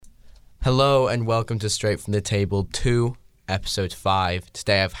Hello and welcome to Straight from the Table 2, Episode 5.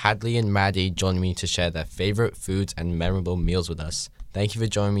 Today I have Hadley and Maddie joining me to share their favourite foods and memorable meals with us. Thank you for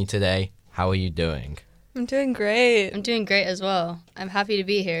joining me today. How are you doing? I'm doing great. I'm doing great as well. I'm happy to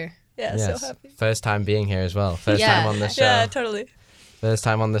be here. Yeah, Yes. so happy. First time being here as well. First time on the show. Yeah, totally. First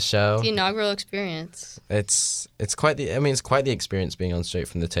time on the show. The inaugural experience. It's quite the experience being on Straight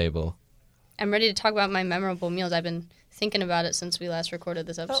from the Table. I'm ready to talk about my memorable meals. I've been thinking about it since we last recorded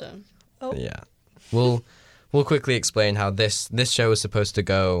this episode. Oh. Yeah. We'll quickly explain how this show was supposed to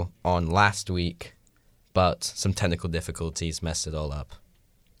go on last week, but some technical difficulties messed it all up.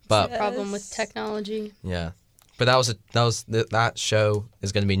 But Yes. Problem with technology. yeah. But that show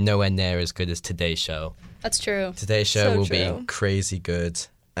is going to be nowhere near as good as today's show. That's true. Today's show So will true. be crazy good.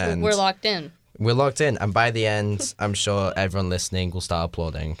 And We're locked in. We're locked in. And by the end, I'm sure everyone listening will start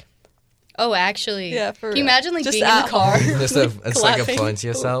applauding. Oh, actually. Yeah, for Can you real. imagine Just being in the at car? home. It's like Clapping. applauding to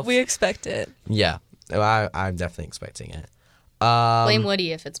yourself. We expect it. Yeah. I'm definitely expecting it. Blame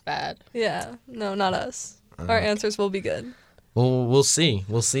Woody if it's bad. Yeah. No, not us. Our answers will be good. We'll see.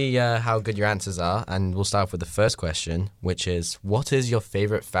 We'll see how good your answers are. And we'll start off with the first question, which is, what is your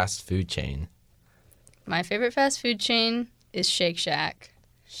favorite fast food chain? My favorite fast food chain is Shake Shack.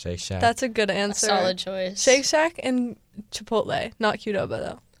 Shake Shack. That's a good A answer. solid choice. Shake Shack and Chipotle, not Qdoba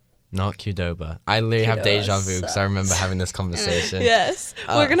though. Not Qdoba. I literally have Qdoba deja vu because I remember sucks. having this conversation. Yes.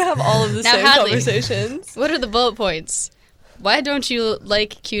 We're going to have all of the Now, same Hadley. conversations. What are the bullet points? Why don't you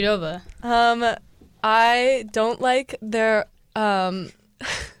like Qdoba? I don't like their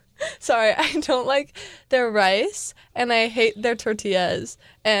sorry, I don't like their rice and I hate their tortillas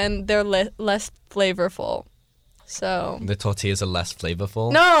and they're less flavorful. So The tortillas are less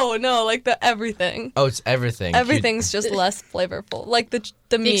flavorful? No, like the everything. Oh, it's everything. Everything's just less flavorful. Like the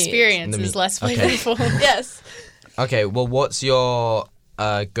The meat. experience The is meat. less Okay. flavorful. Yes. Okay, well, what's your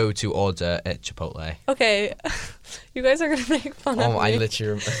go-to order at Chipotle? Okay. You guys are gonna make fun of Oh, me. I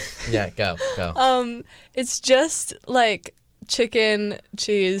literally... Yeah, go. It's just like chicken,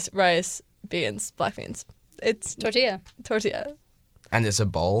 cheese, rice, beans, black beans. It's Tortilla. tortilla. And it's a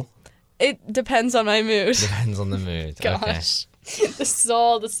bowl? It depends on my mood. Depends on the mood. Okay. Gosh. This is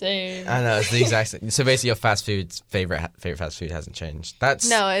all the same. I know, it's the exact same. So basically your favorite fast food hasn't changed. That's...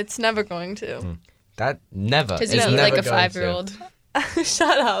 No, it's never going to. That never... Because it's you eat never like a going to. 5-year-old.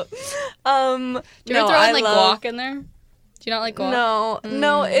 Shut up. Do you ever throw in like guac in there? Do you not like guac?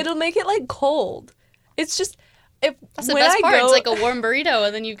 No, it'll make it like cold. It's just That's the best part. It's like a warm burrito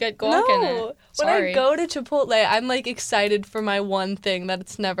and then you get guac in it. When I Sorry. go to Chipotle, I'm like excited for my one thing that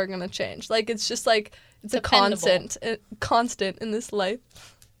it's never gonna change. Like it's just like it's a Dependable. constant in this life.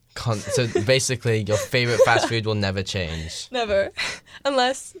 So basically your favorite fast food will never change. Never,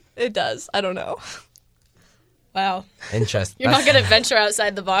 unless it does. I don't know. Wow. Interesting. You're not going to venture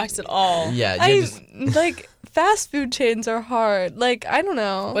outside the box at all. Yeah, you're just... Like fast food chains are hard. Like I don't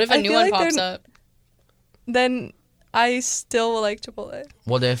know. What if a new one pops up? Then I still will like Chipotle.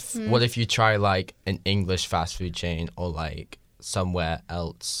 What if you try like an English fast food chain or like somewhere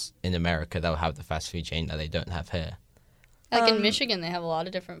else in America that'll have the fast food chain that they don't have here? Like in Michigan, they have a lot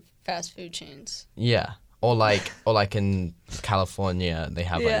of different fast food chains. Yeah. Or like in California they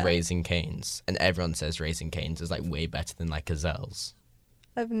have Yeah. like Raising Cane's and everyone says Raising Cane's is like way better than like Azell's.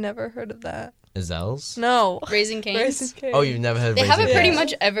 I've never heard of that. Azell's? No. Raising Cane's? Raising Cane's. Oh, you've never heard of They have Raising it pretty Cane's?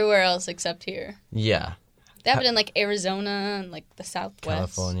 much everywhere else except here. Yeah. They have it in like Arizona and like the Southwest.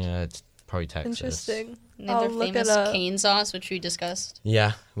 California, it's probably Texas. Interesting. And they have I'll their look it famous up. cane sauce, which we discussed.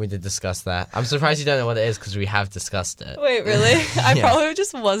 Yeah, we did discuss that. I'm surprised you don't know what it is because we have discussed it. Wait, really? I Yeah. probably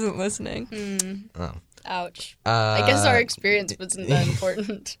just wasn't listening. Oh. Ouch. I guess our experience wasn't that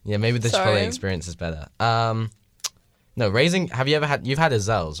important. Yeah, maybe the Sorry. Chipotle experience is better. No, have you ever had, you've had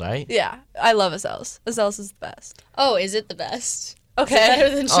Azell's, right? Yeah, I love Azell's. Azell's is the best. Oh, is it the best? Okay. Is it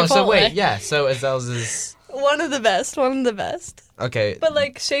better than Chipotle? Oh, so wait, yeah, so Azell's is, One of the best. One of the best. okay. But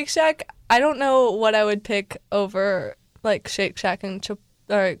like Shake Shack, I don't know what I would pick over like Shake Shack and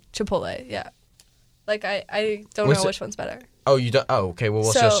Chipotle. Yeah. Like I don't What's know it- which one's better. Oh, you don't, oh, okay, well,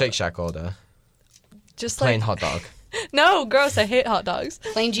 what's your So- Shake Shack order? Just Plain like hot dog. No, gross. I hate hot dogs.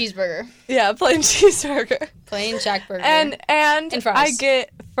 Plain cheeseburger. Yeah, plain cheeseburger. Plain Shack burger. And And fries. I get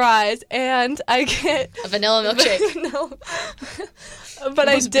fries and I get a vanilla milkshake. no. But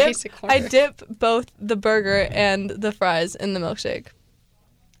I Most dip basic order. both the burger and the fries in the milkshake.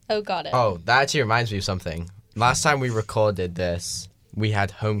 Oh, got it. Oh, that actually reminds me of something. Last time we recorded this, we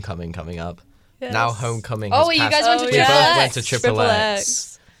had Homecoming coming up. Yes. Now Homecoming Oh, has you passed. guys went to We Triple both X. went to Triple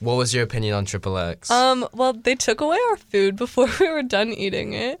X. What was your opinion on Triple X? Well, they took away our food before we were done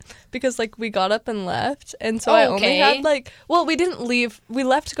eating it because, like, we got up and left. And so I only had, like, well, we didn't leave. We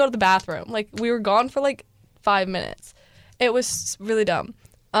left to go to the bathroom. Like, we were gone for, like, 5 minutes. It was really dumb.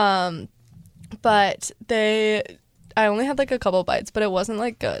 But I only had, like, a couple bites, but it wasn't,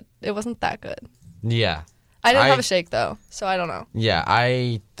 like, good. It wasn't that good. Yeah. I didn't have a shake, though, so I don't know. Yeah,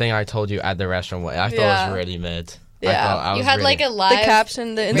 I think I told you at the restaurant. I thought it was really mid. Yeah. I You had really... like a live... The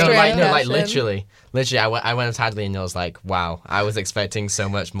caption, the Instagram No, like caption. literally. I went to Hadley and I was like, wow, I was expecting so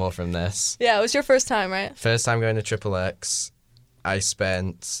much more from this. Yeah, it was your first time, right? First time going to Triple X, I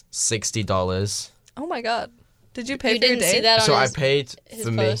spent $60. Oh my god. Did you pay You for your didn't see date? that on So his, I paid his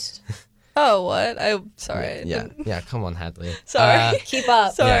for post. Oh, what? Sorry. Yeah, come on, Hadley. Sorry. Keep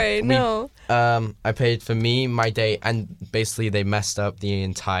up. Sorry, Yeah, no. I paid for me, my date, and basically they messed up the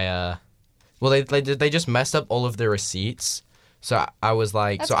entire... Well, they just messed up all of the receipts. So I was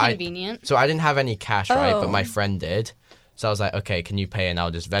like... That's so convenient. So I didn't have any cash, right? But Oh. my friend did. So I was like, okay, can you pay and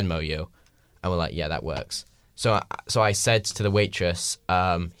I'll just Venmo you? And we're like, yeah, that works. So I said to the waitress,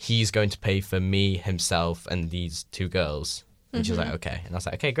 he's going to pay for me, himself, and these two girls. And she was like, okay. And I was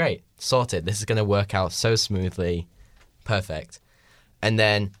like, okay, great. Sorted. This is going to work out so smoothly. Perfect. And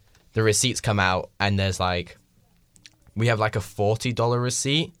then the receipts come out and there's like... We have like a $40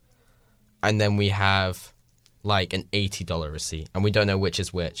 receipt. And then we have like an $80 receipt. And we don't know which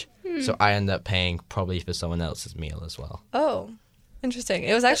is which. So I end up paying probably for someone else's meal as well. Oh, interesting.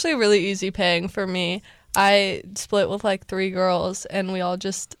 It was actually really easy paying for me. I split with like 3 girls and we all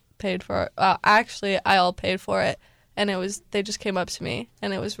just paid for it. Actually, I all paid for it. And they just came up to me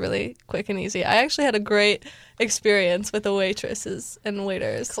and it was really quick and easy. I actually had a great experience with the waitresses and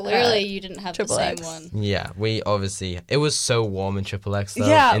waiters. Clearly, you didn't have the Triple same X. one. Yeah, we obviously... It was so warm in Triple X though,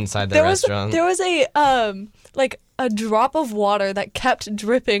 Yeah, inside the there restaurant. There was a drop of water that kept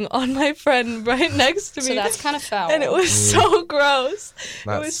dripping on my friend right next to me. So that's kind of foul. And it was so gross. It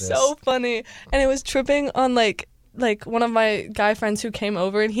That's was just- so funny. And it was tripping on like one of my guy friends who came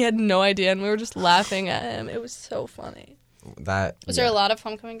over and he had no idea and we were just laughing at him. It was so funny. Was there a lot of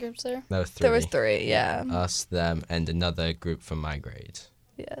homecoming groups there? There were 3. There was 3, yeah. Us, them, and another group from my grade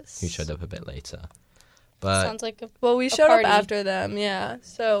Yes. who showed up a bit later. But Sounds like a... Well, we showed party. up after them, yeah.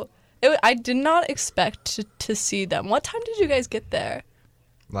 So I did not expect to see them. What time did you guys get there?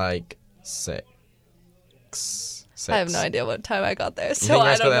 like 6. I have no idea what time I got there, I so think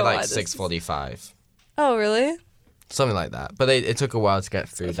I I don't got there know like why this is- 6:45. Oh, really? Something like that. But it took a while to get I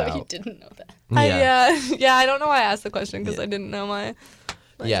food thought you out. didn't know that. Yeah, I don't know why I asked the question because I didn't know my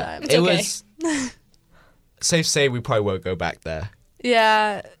Yeah, time. It's it okay. was... Safe to say we probably won't go back there.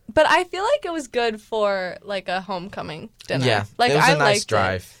 Yeah, but I feel like it was good for like a homecoming dinner. Yeah, like it was I a nice liked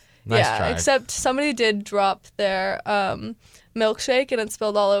drive. It. Nice yeah, drive. except somebody did drop their milkshake and it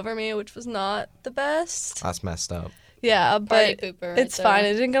spilled all over me, which was not the best. That's messed up. Yeah, Party but pooper. it's right fine.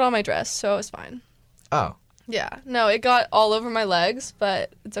 there. It didn't get on my dress, so it was fine. Oh, Yeah, no, it got all over my legs,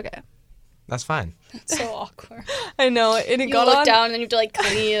 but it's okay. that's fine. It's so awkward. I know, and it You got look on. down and then you have to like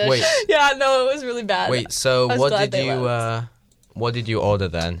clean it. Wait, Yeah, no, it was really bad. wait. So I was what glad did they you left. what did you order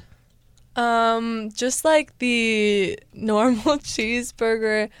then? Just like the normal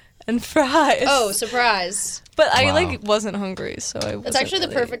cheeseburger and fries. Oh, surprise. But I Wow. like wasn't hungry, so I wasn't That's actually the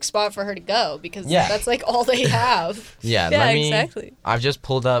really- perfect spot for her to go because Yeah. that's like all they have. Yeah, Yeah, let me. exactly. I've just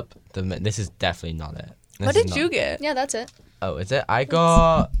pulled up the. This is definitely not it. This What is did not- you get? Yeah, that's it. Oh, is it? I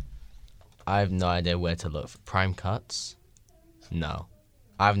got. I have no idea where to look. For prime cuts? No,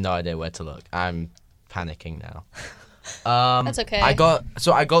 I have no idea where to look. I'm panicking now. That's okay. I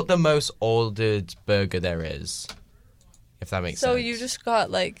got the most ordered burger there is. If that makes sense. So you just got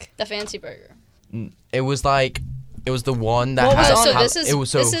like The fancy burger. It was the one that What was had. on So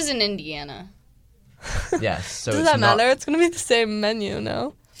it? this is in Indiana. Yes. So does it's that not, matter? It's gonna be the same menu,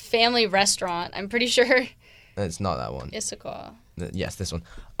 no? Family restaurant. I'm pretty sure It's not that one. Issaquah. Yes, this one.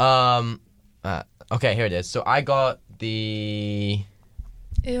 Okay, here it is. So I got the.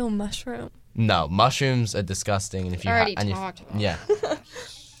 Ew, mushroom. No, mushrooms are disgusting, and if you Already and if- talked about yeah,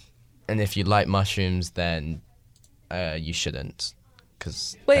 and if you like mushrooms, then you shouldn't,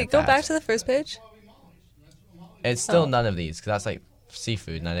 because Wait, go back to the first page. It's still none of these, because that's like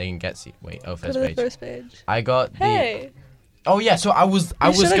seafood, and I didn't get Wait, Go first to the page. first page. I got the. Hey, Oh yeah, so I was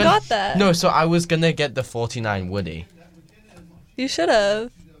shoulda gonna got that. No, so I was gonna get the 49 Woody. you should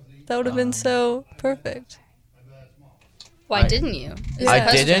have. That would have been so perfect. Why didn't you? Is I the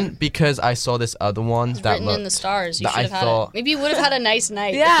question. didn't because I saw this other one It's that written in the looked. stars. You that should I have had thought- it. Maybe you would have had a nice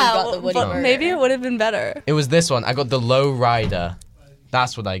night if you Yeah, got the Woody but burger. maybe it would have been better. It was this one. I got the low rider.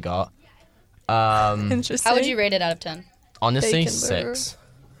 That's what I got. Interesting. How would you rate it out of 10? Honestly, Bacon burger. 6.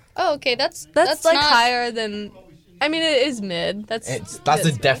 Oh, okay. That's That's like not, higher than. I mean, it is mid. That's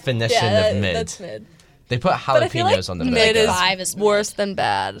the definition of mid. That's mid. They put But I feel like jalapenos on the mid burger. is 5 is mid. worse than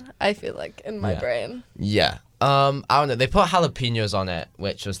bad. I feel like in my brain. Yeah. I don't know. They put jalapenos on it,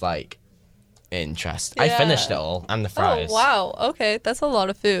 which was like interesting. I Yeah. finished it all and the fries. Oh wow! Okay, that's a lot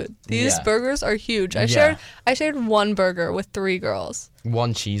of food. These Yeah. burgers are huge. I Yeah. shared one burger with 3 girls.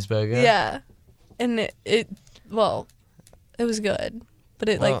 One cheeseburger. Yeah, and it was good, but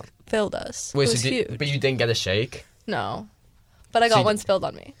it Well, like filled us. Wait, it so was huge. but you didn't get a shake? No, but I So got you one spilled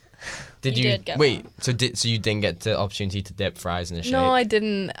on me. Did You you did get wait? one. So you didn't get the opportunity to dip fries in a shake? No, I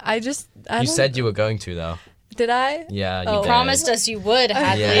didn't. I You don't- said you were going to though. Did I? Yeah, you Oh. did. promised us you would,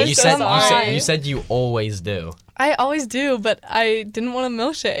 Hadley. Yeah, I'm you so said sorry. you said you always do. I always do, but I didn't want a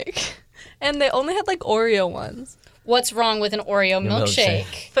milkshake, and they only had like Oreo ones. What's wrong with an Oreo milkshake.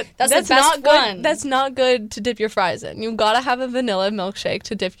 milkshake? But That's the best not good. one. That's not good to dip your fries in. You gotta have a vanilla milkshake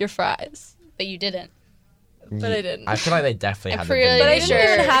to dip your fries. But you didn't. But I didn't. I feel like they definitely I'm had pretty the But I vanilla. didn't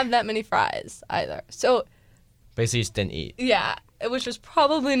sure. even have that many fries either. So Basically, you just didn't eat. yeah, which was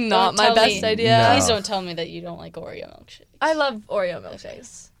probably not Don't my tell best me- idea. No. Please don't tell me that you don't like Oreo milkshake. I love Oreo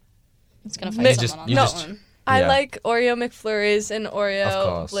milkshakes. It's gonna You fight just- someone on you that just- one. I Yeah. like Oreo McFlurries and Of Oreo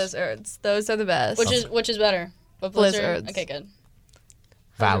course. Blizzards. Those are the best. Which is better? What Blizzard? Blizzards. Okay, good.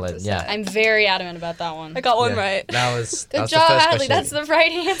 Valid. 100%. Yeah. I'm very adamant about that one. I got one Yeah. right. That was Good the job, first Hadley. question. That's the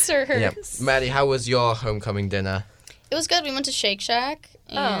right answer. Yeah. Maddie, how was your homecoming dinner? It was good. We went to Shake Shack,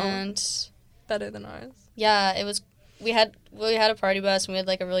 Oh. and Better than ours. yeah, it was. We had a party bus, and we had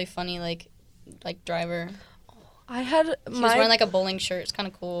like a really funny like driver. I had She was wearing like a bowling shirt. It's kind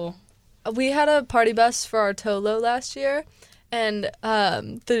of cool. we had a party bus for our Tolo last year, and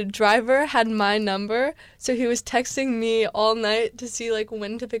the driver had my number, so he was texting me all night to see like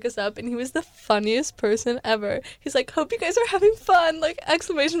when to pick us up, and he was the funniest person ever. He's like, "Hope you guys are having fun!" Like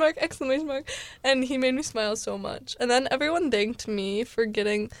exclamation mark, exclamation mark, and he made me smile so much. And then everyone thanked me for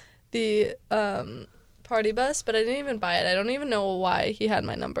getting the party bus, but I didn't even buy it. I don't even know why he had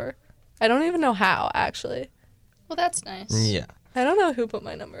my number. I don't even know how actually. Well, that's nice. Yeah. I don't know who put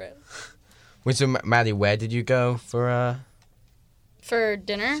my number in. Wait, so Maddie, where did you go for? For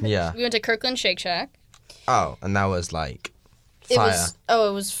dinner, Yeah. we went to Kirkland Shake Shack. Oh, and that was like fire.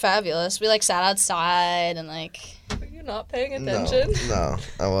 It was fabulous. We like sat outside and like Are you not paying attention? No,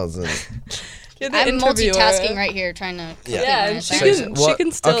 I wasn't. You're the I'm interviewer. multitasking right here, trying to. Yeah, and she So- can, what- she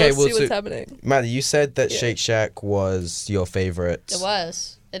can still okay, well, see what's so- happening. Maddie, you said that Yeah. Shake Shack was your favorite. It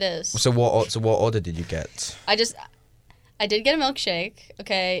was. It is. So what order did you get? I did get a milkshake.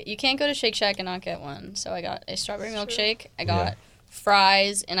 Okay, you can't go to Shake Shack and not get one. So I got a strawberry milkshake. I got Yeah.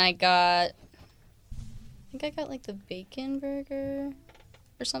 fries, and I got. I think I got like the bacon burger,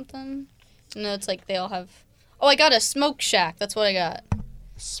 or something. No, it's like they all have. Oh, I got a smoke shack. That's what I got.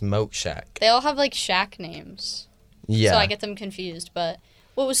 Smoke Shack. They all have like shack names. Yeah. So I get them confused. But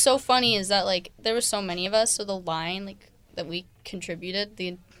what was so funny is that like there were so many of us, so the line like that we contributed,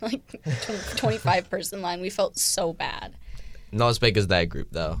 the like 25 person line, we felt so bad. Not as big as their group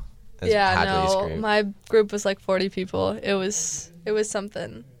though. As Yeah, Hadley's no, group. my group was like 40 people. It was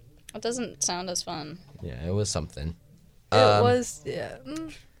something. It doesn't sound as fun. Yeah, it was something. It was yeah.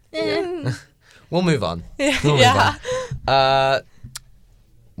 We'll move on. Yeah. We'll move yeah. on.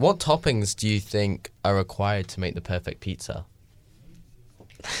 What toppings do you think are required to make the perfect pizza?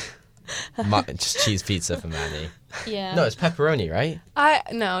 Just cheese pizza for Maddie. Yeah. No, it's pepperoni, right?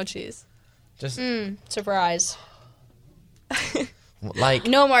 No cheese. Just Surprise. like.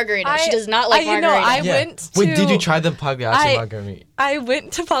 No margarita. She does not like you know, margarita. I Yeah. went to. Wait, did you try the Pagliacci I- margarita? I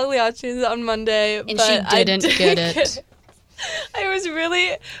went to Pagliacci's on Monday, And but she I didn't didn't get it. I was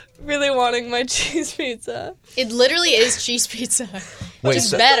really, really wanting my cheese pizza. It literally is cheese pizza. Wait, Just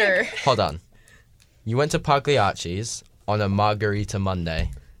so- better. Hold on. You went to Pagliacci's on a margarita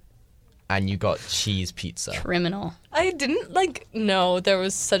Monday, and you got cheese pizza. Criminal. I didn't know there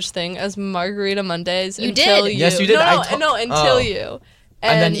was such thing as Margarita Mondays You until did. you. Yes, you did. No, until Oh. you.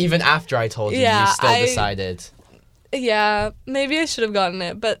 And then even after I told you, Yeah, you still I- decided. Yeah, maybe I should have gotten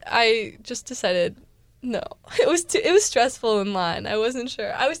it, but I just decided no. It was stressful in line. I wasn't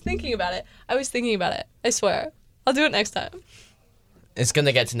sure. I was thinking about it. I swear. I'll do it next time. It's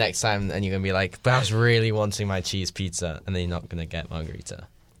gonna get to next time, and you're gonna be like, "But I was really wanting my cheese pizza," and then you're not gonna get margarita.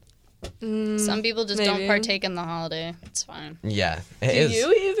 Some people just don't maybe. partake in the holiday. It's fine. Yeah, it Do is.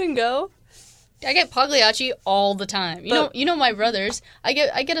 you even go? I get Pagliacci all the time. But- You know my brothers. I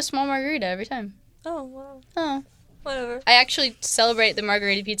get a small margarita every time. Oh, wow. Oh. Whatever. I actually celebrate the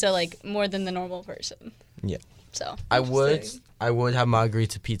margarita pizza like more than the normal person. Yeah. So I would Interesting. have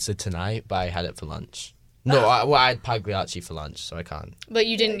margarita pizza tonight, but I had it for lunch. No, I had Pagliacci for lunch, so I can't. But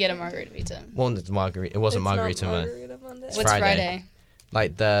you didn't get a margarita pizza. Well, it's margarita. It wasn't It's margarita. not Man. Margarita Monday. It's What's Friday?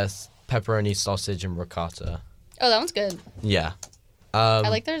 Like the pepperoni, sausage, and ricotta. Oh, that one's good. Yeah. I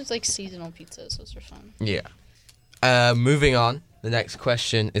like there's like seasonal pizzas. Those are fun. Yeah. Moving on. The next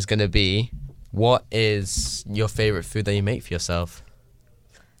question is going to be, what is your favorite food that you make for yourself?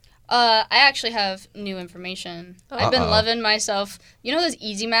 I actually have new information. I've been loving myself. You know those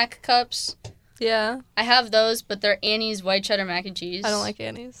Easy Mac cups? Yeah. I have those, but they're Annie's white cheddar mac and cheese. I don't like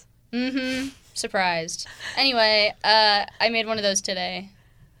Annie's. Mm-hmm. Surprised. Anyway, I made one of those today.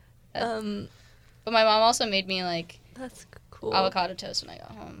 But my mom also made me like That's cool. avocado toast when I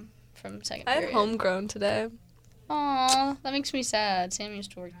got home from second I had period. homegrown today. Aw, that makes me sad. Sam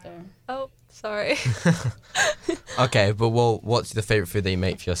used to work there. Oh, sorry. Okay, but what's the favorite food that you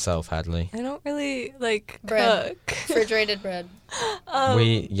make for yourself, Hadley? I don't really like Bread. cook. Refrigerated bread.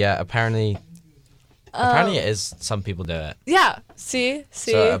 Apparently it is. Some people do it. Yeah. See.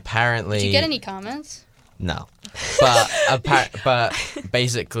 So apparently. Did you get any comments? No, but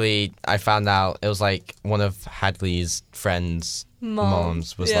basically, I found out it was like one of Hadley's friends'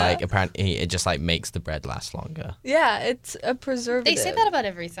 moms was like, apparently it just like makes the bread last longer. Yeah, it's a preservative. They say that about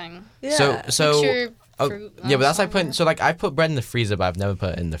everything. Yeah. So Makes your fruit yeah, but that's like longer. putting. So like I put bread in the freezer, but I've never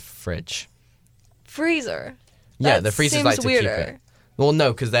put it in the fridge. freezer. Yeah, That the freezer's seems like to weirder. keep it. Well,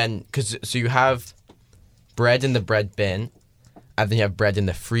 no, because so you have bread in the bread bin, and then you have bread in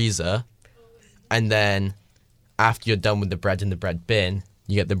the freezer, and then after you're done with the bread in the bread bin,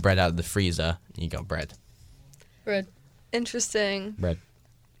 you get the bread out of the freezer, and you got bread. Bread. Interesting. Bread.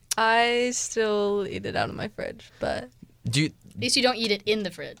 I still eat it out of my fridge, but Do you At least you don't eat it in the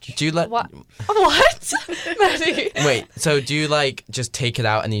fridge. do you let? what? What? Maddie? Wait, so do you like just take it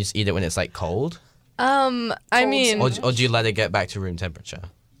out and you just eat it when it's like cold, I mean, or do you let it get back to room temperature?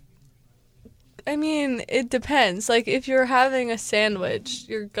 it depends. Like, if you're having a sandwich,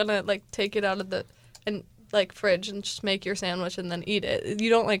 you're gonna like take it out of the fridge and just make your sandwich and then eat it. You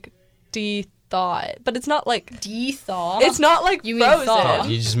don't like de-thaw it, but it's not like De-thaw? it's not like You mean frozen. thaw?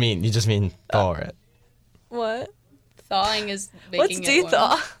 You just mean thaw it. What? Thawing is What's making it de-thaw?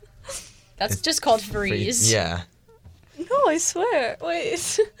 warm. That's just called freeze. Yeah. No, I swear.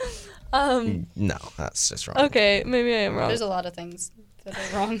 Wait. No, that's just wrong. Okay, maybe I am wrong. There's a lot of things that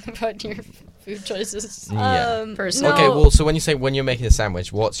are wrong about your food choices. Yeah. Personally. Okay, no, well, so when you're making a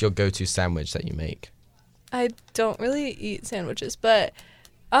sandwich, what's your go-to sandwich that you make? I don't really eat sandwiches, but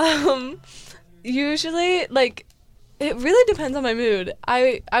usually like it really depends on my mood.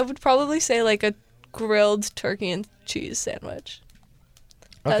 I would probably say like a grilled turkey and cheese sandwich.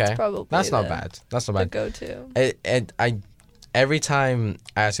 That's Okay, probably that's not the- bad. That's not The bad. go-to. Every time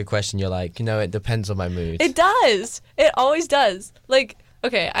I ask a question, you're like, it depends on my mood. It does. It always does. Like,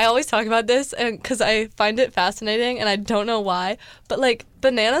 okay, I always talk about this and because I find it fascinating and I don't know why, but like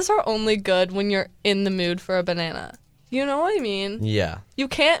bananas are only good when you're in the mood for a banana. You know what I mean? Yeah. You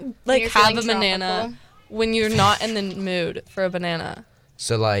can't When like you're have a feeling banana tropical. when you're not in the mood for a banana.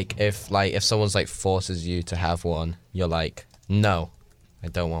 So like if someone's like forces you to have one, you're like, no, I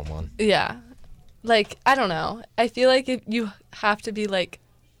don't want one. Yeah. Like, I don't know. I feel like if you have to be like,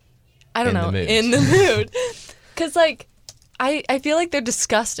 I don't In the know, mood. in the mood. Because like, I feel like they're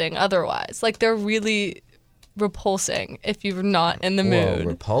disgusting otherwise. Like, they're really repulsing if you're not in the Whoa, mood.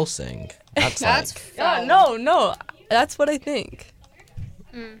 repulsing. That's That's like, Yeah, foul. no. That's what I think.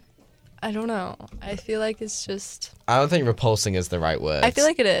 Mm. I don't know. I feel like it's just, I don't think repulsing is the right word. I feel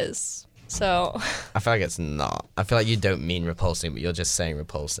like it is. So, I feel like it's not. I feel like you don't mean repulsing, but you're just saying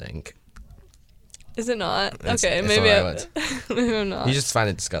repulsing. is it not? It's- Okay, it's maybe, the right maybe I'm not. You just find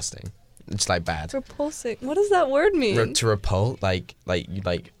it disgusting. It's like bad. Repulsing. What does that word mean? To repul, like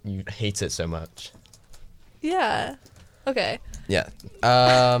you hate it so much. Yeah. Okay. Yeah.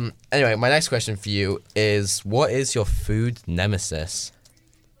 Anyway, my next question for you is, what is your food nemesis?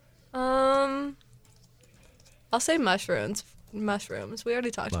 I'll say mushrooms. Mushrooms. We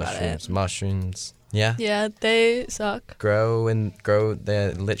already talked about it. Mushrooms. Yeah. Yeah, they suck. Grow.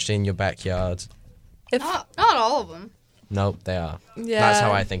 They're literally in your backyard. If Not all of them. Nope, they are. yeah, That's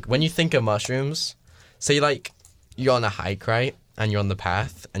how I think. When you think of mushrooms, say you're on a hike, right? And you're on the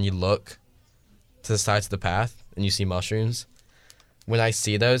path, and you look to the side of the path, and you see mushrooms. When I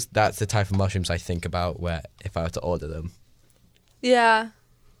see those, that's the type of mushrooms I think about. Where if I were to order them, Yeah.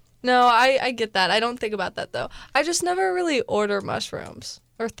 No, I get that. I don't think about that though. I just never really order mushrooms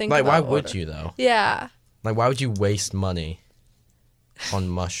or think like, about why would order- you though? Yeah. Like, why would you waste money on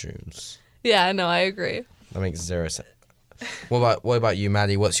mushrooms? Yeah. No, I agree. That makes zero sense. What about you,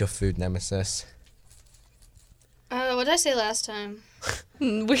 Maddie? What's your food nemesis? What did I say last time? We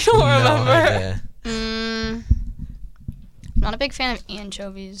don't No remember. idea. Not a big fan of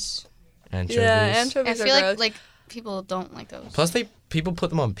anchovies. Anchovies. Yeah, anchovies I feel are gross. like people don't like those. Plus, people put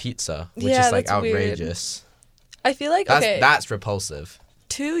them on pizza, which Yeah, is like that's weird. outrageous. I feel like, That's repulsive.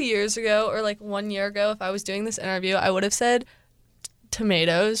 2 years ago or like 1 year ago, if I was doing this interview, I would have said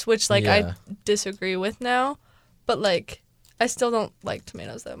tomatoes, which like Yeah. I disagree with now, but like I still don't like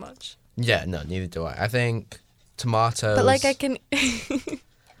tomatoes that much. Yeah, no, neither do I. I think tomatoes. But like I can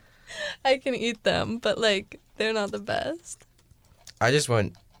I can eat them, but like they're not the best. I just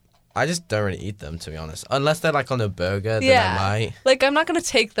don't really eat them, to be honest. Unless they're like on a burger, then Yeah. I might. Like I'm not gonna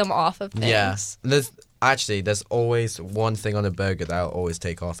take them off of things. Yeah. There's always one thing on a burger that I'll always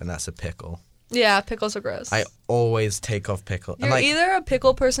take off, and that's a pickle. Yeah, pickles are gross. I always take off pickle. You're either a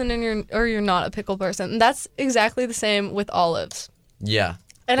pickle person or you're not a pickle person. And that's exactly the same with olives. Yeah.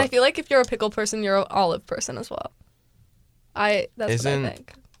 And I feel like if you're a pickle person, you're an olive person as well. That's what I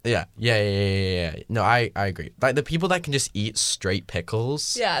think. Yeah. No, I agree. Like the people that can just eat straight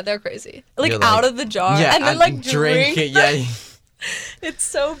pickles. Yeah, they're crazy. Like You're out like- of the jar Yeah, and then like drink it. Yeah. It's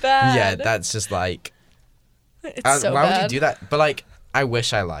so bad. Yeah, that's just like. It's so why bad. would you do that? But like, I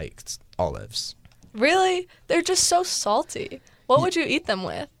wish I liked olives. Really? They're just so salty. What would you eat them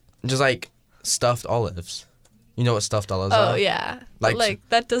with? Just like stuffed olives. You know what stuffed olives are? Oh yeah. Like- Like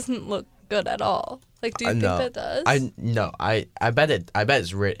that doesn't look good at all. Like do you think no. that does? I bet it's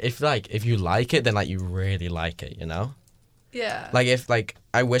if you like it, then like you really like it, you know? Yeah. Like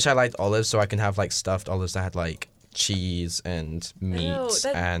I wish I liked olives so I can have like stuffed olives that had like cheese and meat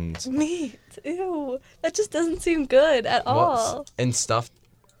that- and meat. Ew. That just doesn't seem good at all. and stuffed.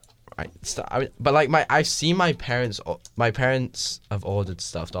 Right, but like I've seen my parents have ordered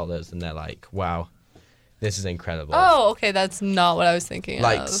stuffed olives and they're like, wow, this is incredible. Oh, okay, that's not what I was thinking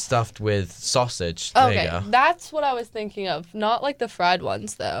like of. stuffed with sausage. There Okay, you go. that's what I was thinking of. Not like the fried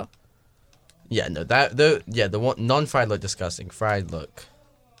ones though. Yeah, no, the one non-fried look disgusting. Fried look.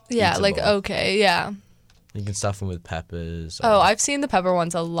 Yeah, like Eatable. okay, yeah. You can stuff them with peppers. Oh, I've seen the pepper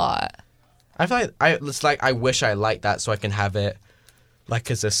ones a lot. I feel like I wish I liked that so I can have it like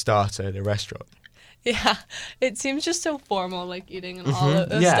as a starter in a restaurant. Yeah, it seems just so formal, like eating an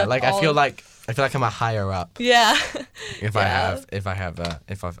olive. Yeah, like I feel like I'm a higher up Yeah. if I have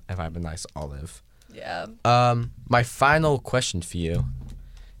a nice olive. Yeah. My final question for you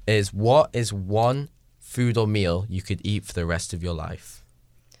is: what is one food or meal you could eat for the rest of your life?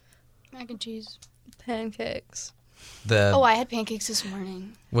 Mac and cheese. Pancakes. I had pancakes this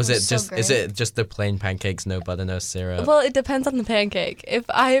morning. Is great. it just the plain pancakes, no butter, no syrup? Well, it depends on the pancake. If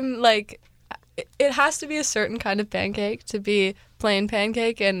I'm like, it has to be a certain kind of pancake to be plain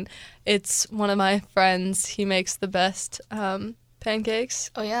pancake, and it's one of my friends. He makes the best pancakes,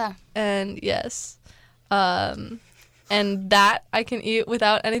 Oh yeah. and yes, and that I can eat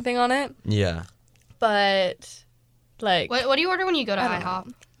without anything on it. Yeah. But like, What do you order when you go to I don't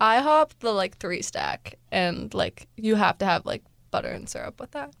IHOP? IHOP, the like 3-stack, and like you have to have like butter and syrup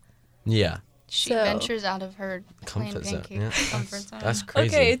with that. Yeah. She So- ventures out of her plain Comfort zone. pancake Yeah. comfort zone. That's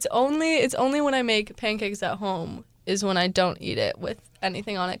crazy. Okay, it's only when I make pancakes at home is when I don't eat it with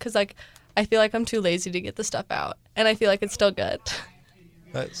anything on it, because like I feel like I'm too lazy to get the stuff out, and I feel like it's still good.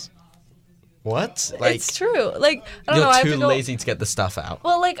 That's what? Like It's true. Like I don't you're know. I have too to go, lazy to get the stuff out.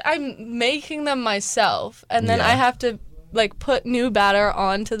 Well, like I'm making them myself, and then Yeah. I have to like put new batter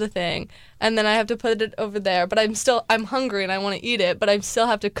onto the thing, and then I have to put it over there. But I'm hungry and I want to eat it, but I still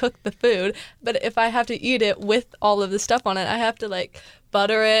have to cook the food. But if I have to eat it with all of the stuff on it, I have to like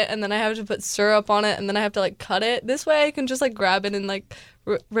butter it, and then I have to put syrup on it, and then I have to like cut it. This way I can just like grab it and like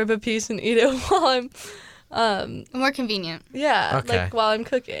rip a piece and eat it while I'm More convenient. Okay. like while I'm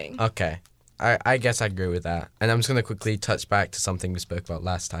cooking. Okay. I guess I agree with that. And I'm just going to quickly touch back to something we spoke about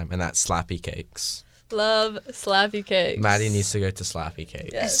last time, and that's slappy cakes. Love slappy cakes. Maddie needs to go to slappy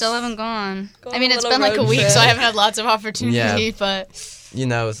cakes. I Yes. still haven't gone. Go I on mean, a it's little been like a road week, trip. so I haven't had lots of opportunity, Yeah. but You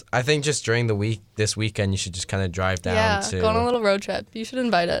know, I think just during the week, this weekend, you should just kind of drive down Yeah, to... go on a little road trip. You should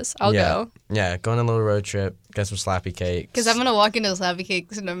invite us. I'll yeah. go. Yeah, go on a little road trip, get some slappy cakes. because I'm gonna walk into Slappy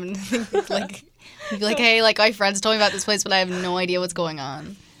Cakes and I'm gonna think like, be like, hey, like my friends told me about this place, but I have no idea what's going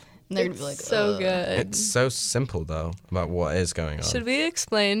on. And they're gonna be like, so "Ugh." good. It's so simple, though, about what is going on. Should we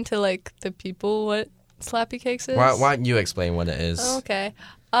explain to like the people what slappy cakes is? Why don't you explain what it is? Oh, okay.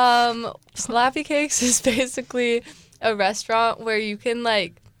 Slappy Cakes is basically a restaurant where you can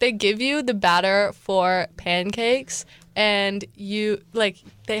like they give you the batter for pancakes, and you like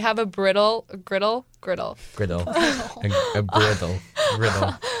they have a griddle Griddle. a griddle.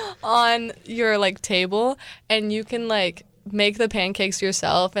 on your like table, and you can like make the pancakes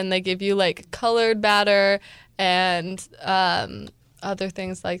yourself, and they give you like colored batter and other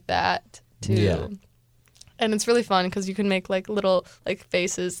things like that too. Yeah. And it's really fun because you can make like little like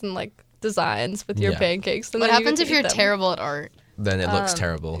faces and like designs with your Yeah. pancakes. And What then you happens get if to eat you're them. terrible at art? Then it looks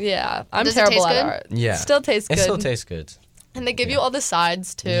terrible. Yeah, I'm Does it terrible taste at good? art. Yeah. Still tastes good. It still tastes good. And they give you all the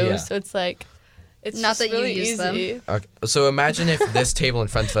sides too, Yeah. so it's like it's Not just that you really use them. easy. Okay. So imagine if this table in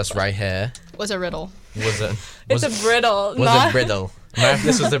front of us right here Was a riddle. was a It's a brittle, was not a brittle. Imagine if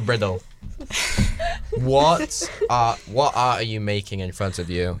this was a brittle. What art are you making in front of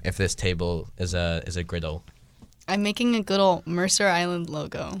you if this table is a griddle? I'm making a good old Mercer Island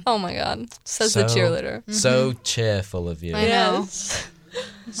logo. Oh my god, says the cheerleader. So cheerful of you. I know. Yes,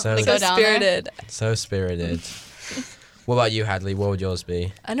 So Go so down there. spirited. so spirited. What about you, Hadley? What would yours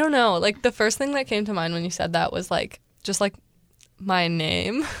be? I don't know. Like the first thing that came to mind when you said that was like just like my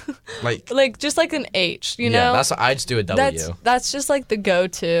name, Like like just like an H. You yeah, know, that's what I just do a W. that's just like the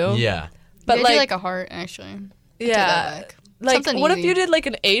go-to. Yeah. but Maybe like, like a heart, actually. Take yeah, that back. like Something what if easy. you did like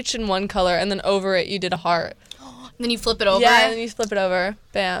an H in one color and then over it you did a heart? Then you flip it over. Yeah, and then you flip it over.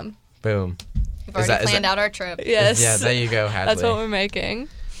 Bam. Boom. We've already that- is planned that- out our trip. Yes. Yeah, there you go, Hadley. That's what we're making.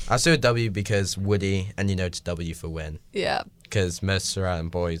 I'll do a W because Woody, and you know it's W for win. Yeah. Because Mercer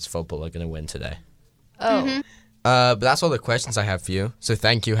and boys football are going to win today. Oh. But that's all the questions I have for you. So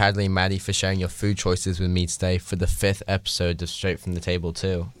thank you, Hadley and Maddie, for sharing your food choices with me today for the 5th episode of Straight from the Table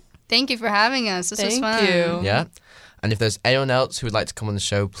 2. Thank you for having us. This was Thank fun. you. Yeah? And if there's anyone else who would like to come on the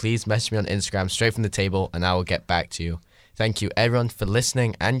show, please message me on Instagram, Straight from the Table, and I will get back to you. Thank you, everyone, for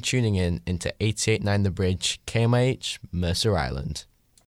listening and tuning in into 88.9 The Bridge, KMH, Mercer Island.